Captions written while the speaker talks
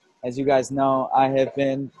As you guys know, I have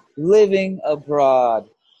been living abroad,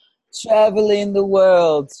 traveling the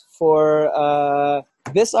world for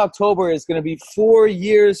this October is going to be 4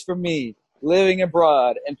 years for me living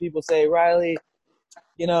abroad. And people say, Riley,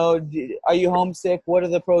 are you homesick? What are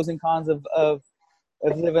the pros and cons of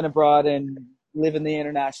living abroad and living the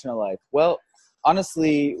international life? Well,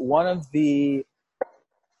 honestly, one of the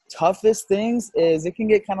toughest things is it can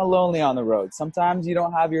get kind of lonely on the road. Sometimes you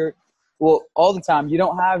don't have all the time, you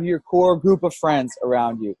don't have your core group of friends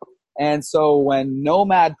around you. And so when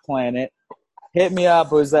Nomad Planet hit me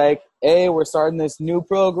up, it was like, hey, we're starting this new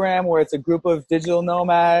program where it's a group of digital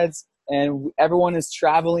nomads and everyone is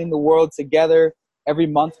traveling the world together. Every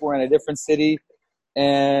month we're in a different city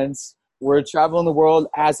and we're traveling the world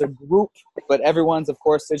as a group, but everyone's, of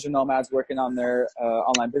course, digital nomads working on their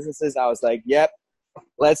online businesses. I was like, yep,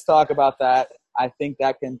 let's talk about that. I think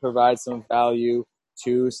that can provide some value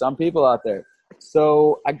to some people out there.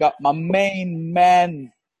 So I got my main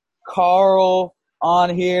man, Carl, on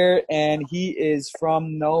here, and he is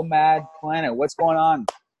from Nomad Planet. What's going on?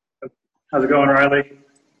 How's it going, Riley?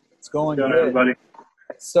 It's going How's it going, good. everybody?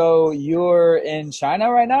 So you're in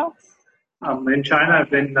China right now? I'm in China. I've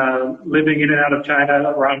been living in and out of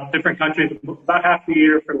China around different countries about half the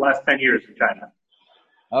year for the last 10 years in China.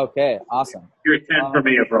 Okay, awesome. You're 10 for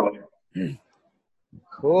me abroad.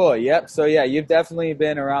 Cool. Yep. So yeah, you've definitely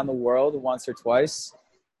been around the world once or twice.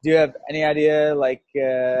 Do you have any idea, like,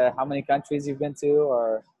 how many countries you've been to,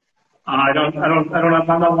 or? I'm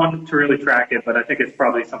not one to really track it, but I think it's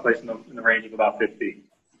probably someplace in the range of about 50.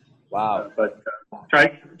 Wow.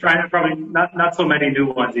 Trying to probably not so many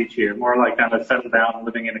new ones each year. More like kind of settle down,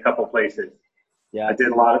 living in a couple places. Yeah. I did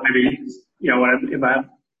a lot of maybe, when in my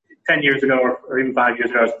 10 years ago or even 5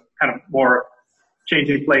 years ago, I was kind of more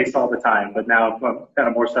changing place all the time. But now I'm kind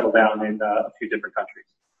of more settled down in a few different countries.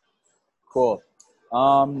 Cool.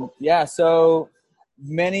 Yeah. So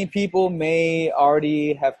many people may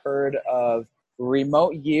already have heard of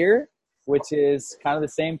Remote Year, which is kind of the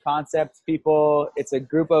same concept. It's a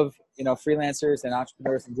group of freelancers and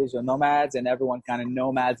entrepreneurs and digital nomads, and everyone kind of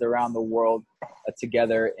nomads around the world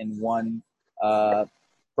together in one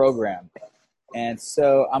program. And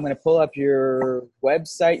so I'm going to pull up your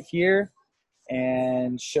website here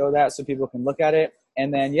and show that so people can look at it.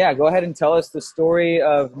 And then, yeah, go ahead and tell us the story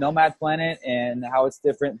of Nomad Planet and how it's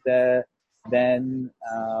different than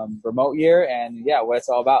Remote Year, and yeah, what it's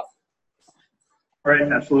all about. Right,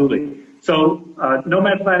 absolutely. So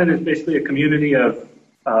Nomad Planet is basically a community of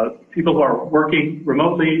people who are working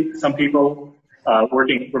remotely. Some people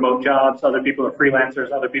working remote jobs. Other people are freelancers.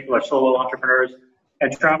 Other people are solo entrepreneurs,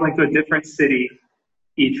 and traveling to a different city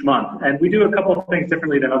each month. And we do a couple of things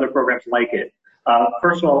differently than other programs like it.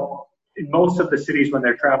 First of all, in most of the cities when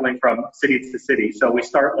they're traveling from city to city. So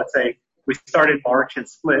let's say we start in March in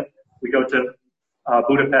Split. We go to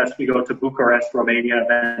Budapest, we go to Bucharest, Romania, and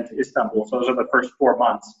then to Istanbul. So those are the first 4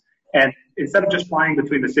 months. And instead of just flying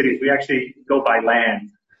between the cities, we actually go by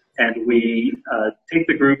land, and we take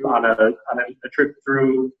the group on a trip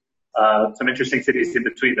through some interesting cities in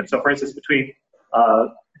between them. So, for instance, between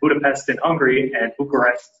Budapest in Hungary and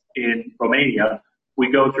Bucharest in Romania, we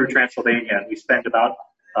go through Transylvania, and we spend about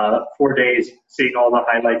 4 days seeing all the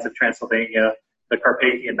highlights of Transylvania, the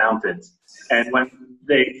Carpathian Mountains. And when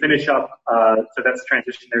they finish up, so that's the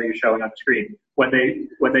transition there you're showing on the screen. When they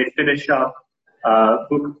finish up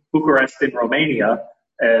Bucharest in Romania,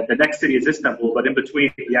 the next city is Istanbul, but in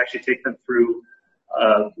between we actually take them through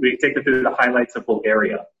the highlights of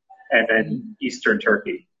Bulgaria and then Eastern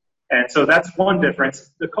Turkey. And so that's one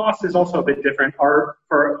difference. The cost is also a bit different.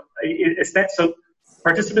 So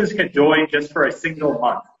participants can join just for a single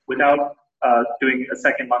month without doing a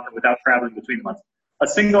second month and without traveling between the months. A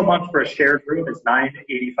single month for a shared room is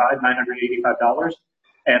 $985,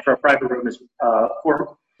 and for a private room is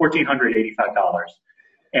 $1,485.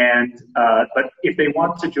 And but if they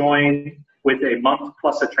want to join with a month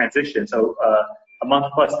plus a transition, so a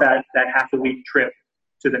month plus that half a week trip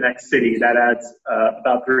to the next city, that adds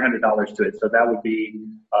about $300 to it. So that would be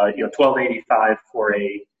 $1,285 for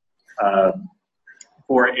a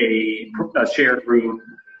shared room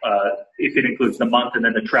if it includes the month and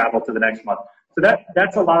then the travel to the next month. So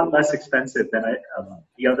that's a lot less expensive than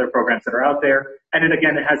the other programs that are out there. And it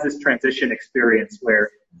has this transition experience where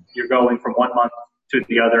you're going from one month to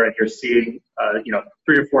the other and you're seeing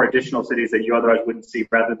 3 or 4 additional cities that you otherwise wouldn't see,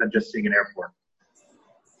 rather than just seeing an airport.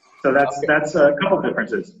 So that's a couple of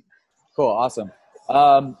differences. Cool, awesome.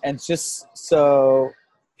 And just so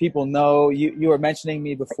people know, you were mentioning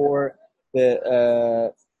me before,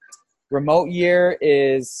 the Remote Year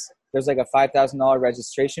there's like a $5,000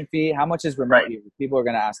 registration fee. How much is Remote Year? People are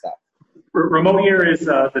going to ask that. Remote year is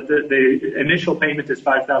the initial payment is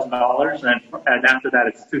 $5,000, and after that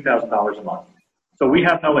it's $2,000 a month. So we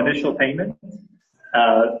have no initial payment.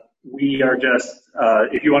 We are just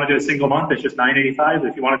if you want to do a single month, it's just $985.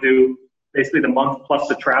 If you want to do basically the month plus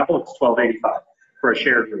the travel, it's $1,285 for a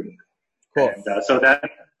shared room. Cool. And so that's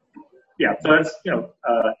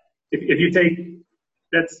if you take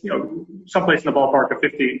that's someplace in the ballpark of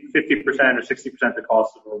 50% or 60% the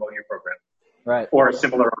cost of a remote year program. Right. Or a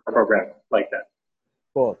similar program like that.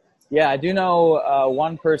 Cool. Yeah, I do know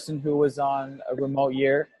one person who was on a remote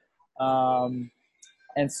year.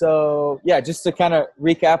 And so, yeah, just to kind of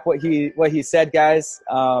recap what he said, guys,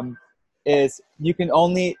 is you can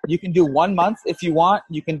do 1 month if you want.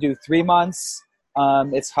 You can do 3 months.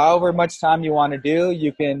 It's however much time you want to do.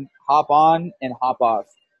 You can hop on and hop off.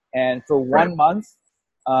 And for 1 month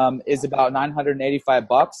is about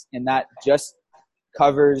 $985, and that just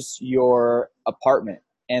covers your apartment.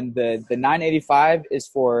 And the $985 is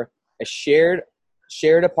for a shared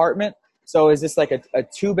apartment. So is this like a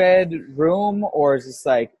 2-bed room, or is this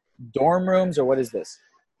like dorm rooms, or what is this?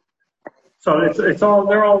 So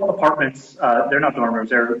they're all apartments. They're not dorm rooms.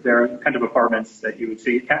 They're kind of apartments that you would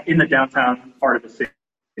see in the downtown part of the city,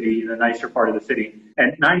 the nicer part of the city.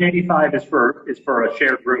 And $985 is for a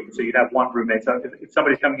shared room. So you'd have one roommate. So if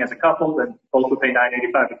somebody's coming as a couple, then both would pay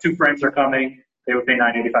 $985. If 2 friends are coming, they would pay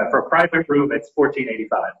 $985. For a private room, it's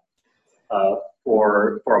 $1,485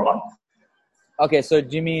 for a month. Okay, so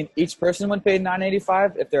do you mean each person would pay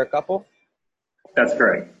 $985 if they're a couple? That's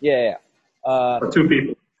correct. Yeah. For two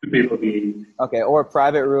people be okay, or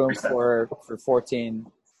private rooms for $1,485.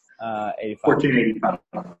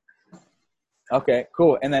 $1,485. Okay,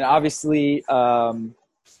 cool. And then obviously, you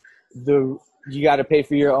got to pay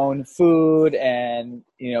for your own food and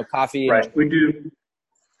coffee. Right, we do.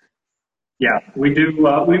 Yeah, we do.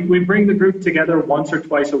 We bring the group together once or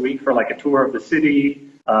twice a week for like a tour of the city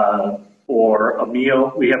or a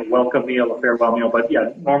meal. We have a welcome meal, a farewell meal, but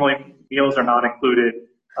yeah, normally meals are not included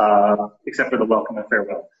except for the welcome and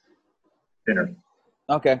farewell dinner.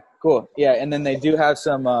 Okay, cool. Yeah, and then they do have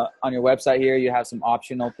some on your website here. You have some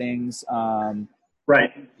optional things.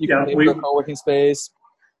 Right. You can pay for a co-working space.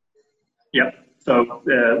 Yep. So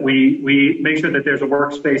we make sure that there's a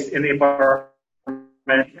workspace in the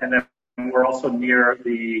apartment, and then we're also near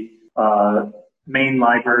the main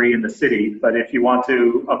library in the city. But if you want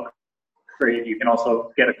to upgrade, you can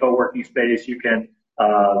also get a co-working space. You can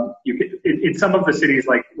in some of the cities,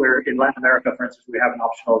 like where in Latin America, for instance, we have an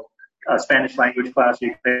optional Spanish language class.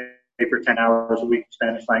 You can pay for 10 hours a week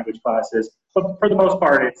Spanish language classes. But for the most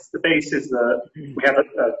part, the base is we have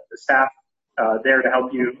a staff there to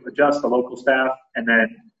help you adjust, the local staff, and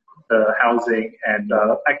then the housing and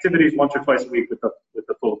activities once or twice a week with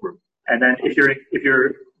the full group. And then if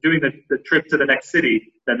you're doing the trip to the next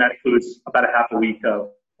city, then that includes about a half a week of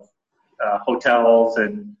hotels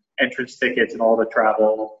and entrance tickets and all the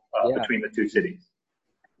travel between the two cities.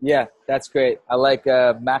 Yeah, that's great. I like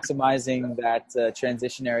maximizing that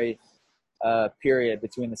transitionary period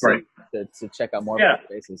between the cities to check out more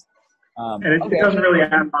places. And it doesn't really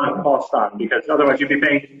add a lot of cost on, because otherwise you'd be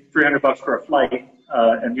paying $300 for a flight,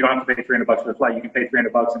 and you don't have to pay $300 for the flight. You can pay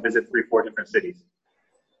 $300 and visit 3-4 different cities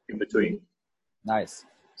in between. Nice.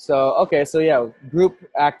 So group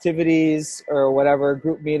activities or whatever,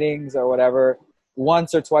 group meetings or whatever,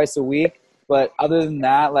 once or twice a week. But other than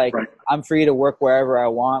that, I'm free to work wherever I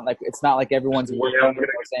want. Like, it's not like everyone's working in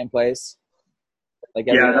the same place. We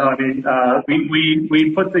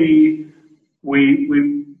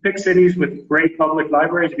pick cities with great public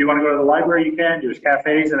libraries. If you want to go to the library, you can. There's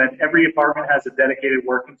cafes, and then every apartment has a dedicated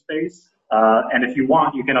working space. And if you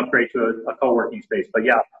want, you can upgrade to a co-working space. But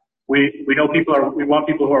yeah, we know we want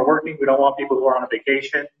people who are working. We don't want people who are on a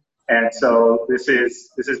vacation. And so this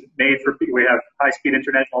is made for people. We have high-speed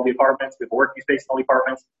internet in all the apartments. We have a working space in all the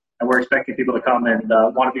apartments, and we're expecting people to come and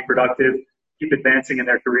want to be productive, keep advancing in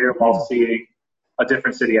their career while seeing a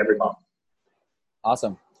different city every month.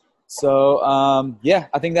 Awesome. So,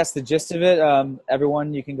 I think that's the gist of it.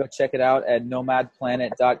 Everyone, you can go check it out at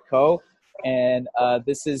nomadplanet.co. And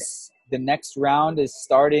the next round is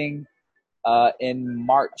starting in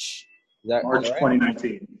March. Is that March right?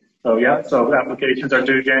 2019. So applications are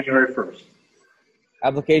due January 1st.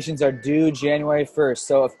 Applications are due January 1st.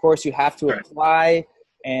 So, of course, you have to apply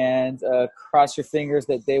and cross your fingers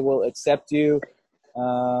that they will accept you.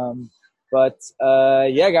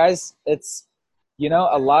 Guys, it's,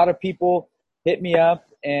 a lot of people hit me up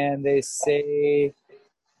and they say,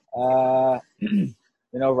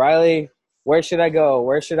 Riley, where should I go?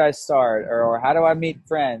 Where should I start? Or how do I meet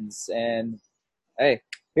friends? And hey,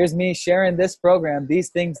 here's me sharing this program. These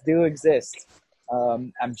things do exist.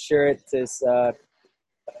 I'm sure it is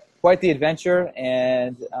quite the adventure.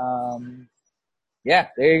 And yeah,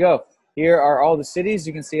 there you go. Here are all the cities.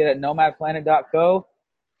 You can see it at nomadplanet.co.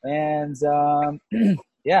 And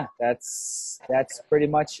yeah, that's pretty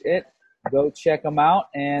much it. Go check them out.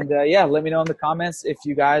 And yeah, let me know in the comments if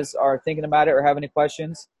you guys are thinking about it or have any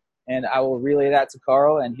questions. And I will relay that to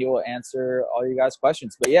Carl, and he will answer all you guys'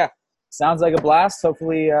 questions. But yeah, sounds like a blast.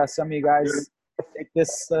 Hopefully some of you guys take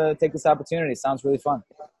this opportunity. Sounds really fun.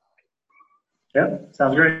 Yeah,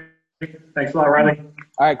 sounds great. Thanks a lot, Riley.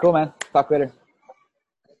 All right, cool, man. Talk later.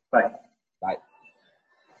 Bye. Bye.